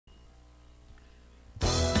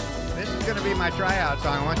to be my tryout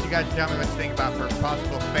song. I want you guys to tell me what you think about for a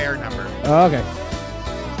possible fair number. Oh, okay.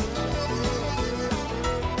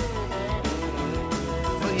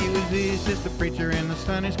 Well, he was the assistant preacher and the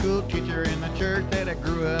Sunday school teacher in the church that I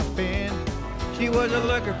grew up in. She was a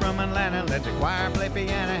looker from Atlanta, let the choir play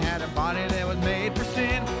piano, had a body that was made for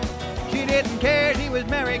sin. She didn't care he was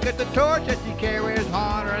married, cause the torch that she carried was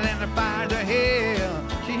harder than the fires of hell.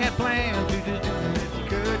 She had plans to just do what she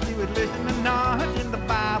could. She would listen to knocks in the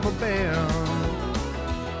Bible Belt.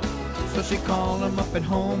 So she called him up at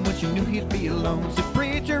home when she knew he'd be alone. Said,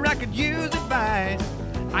 preacher, I could use advice.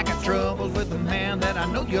 I got troubles with a man that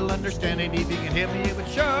I know you'll understand it. If you can help me, it would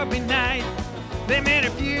sure be nice. They met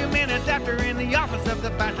a few minutes after in the office of the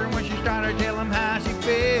pastor when she started telling him how she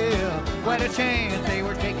felt. What a chance they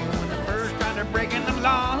were taking when they first started breaking the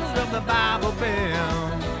laws of the Bible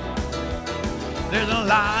Belt. There's a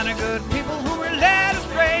lot of good people who are led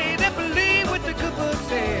astray that believe what the good book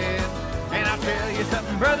said. And I'll tell you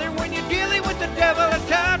something, brother, when you're dealing with the devil, it's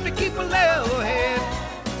tough to keep a level head.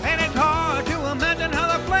 And it's hard to imagine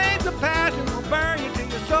how the flames of passion will burn you till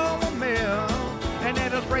your soul will melt. And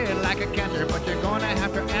it'll spread like a cancer, but you're gonna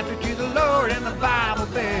have to answer to the Lord in the Bible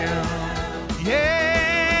Belt.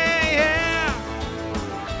 Yeah, yeah.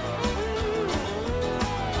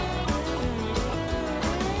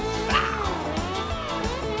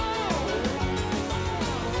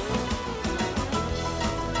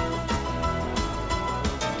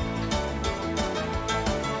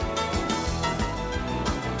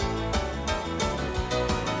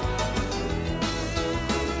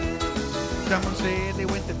 Someone said they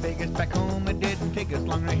went to Vegas back home. It didn't take us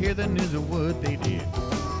long to hear the news of what they did.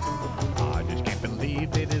 I just can't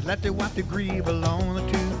believe they just let their wife to grieve alone, the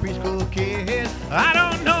two preschool kids. I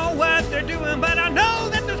don't know what they're doing, but I know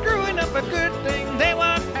that they're screwing up a good thing they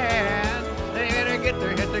once had. They better get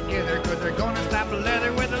their head together, cause they're gonna slap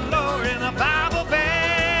leather with the Lord in the Bible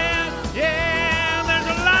Belt. Yeah, there's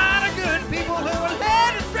a lot of good people who are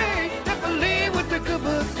led astray that believe what the good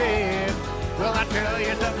book said. Well, I tell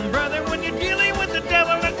you something, brother, when you're dealing with the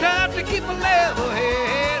devil, it's tough to keep a level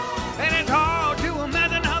head. And it's hard to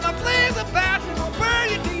imagine how the flames of passion will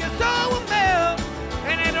burn you till your soul will melt.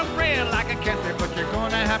 And it'll spread like a cancer, but you're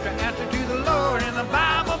gonna have to answer to the Lord in the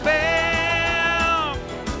Bible Belt.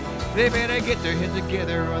 They better get their heads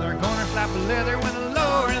together or they're gonna slap a leather with the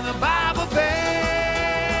Lord in the Bible Belt.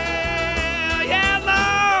 Yeah,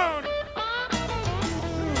 Lord!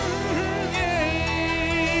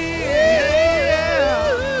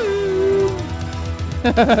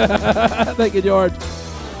 Thank you, George.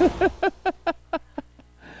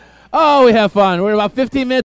 Oh, we have fun. We're about 15 minutes.